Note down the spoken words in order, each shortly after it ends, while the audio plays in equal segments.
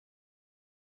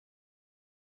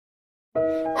I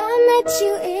met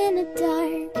you in the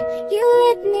dark, you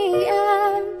lit me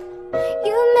up.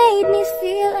 You made me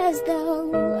feel as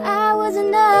though I was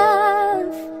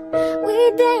enough.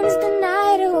 We danced the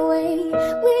night away,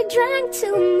 we drank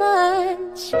too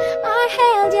much. I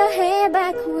held your hair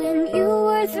back when you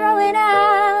were throwing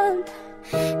up.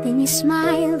 Then you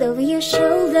smiled over your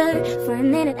shoulder. For a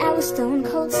minute I was stone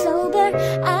cold sober.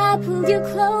 I pulled you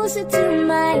closer to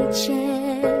my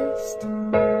chest,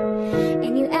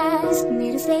 and you asked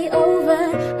me to stay over.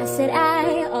 I said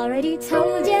I already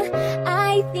told you,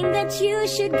 I think that you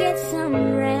should get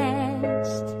some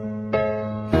rest.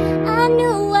 I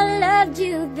knew I loved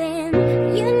you then,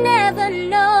 you never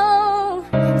know.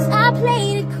 So I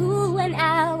played it cool when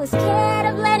I was scared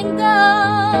of letting go.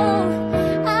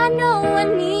 I know I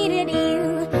needed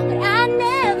you, but I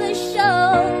never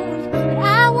showed. But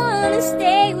I wanna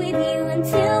stay with you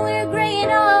until we're gray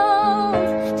and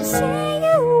old. Just say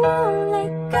you won't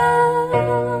let go.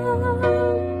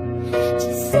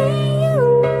 Just say you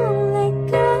won't let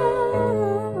go.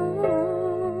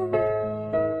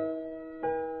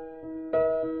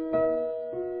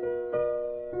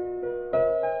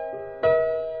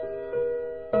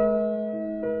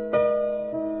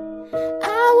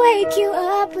 I'll wake you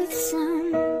up with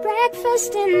some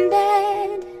breakfast in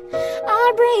bed.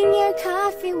 I'll bring your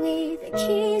coffee with a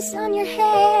kiss on your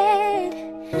head.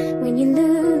 When you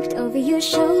looked over your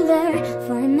shoulder,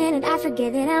 for a minute I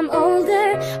forget that I'm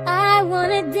older. I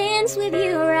wanna dance with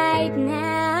you right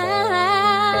now.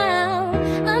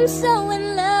 I'm so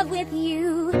in love with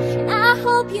you, and I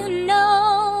hope you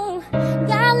know,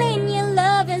 darling, your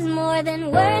love is more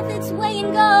than worth its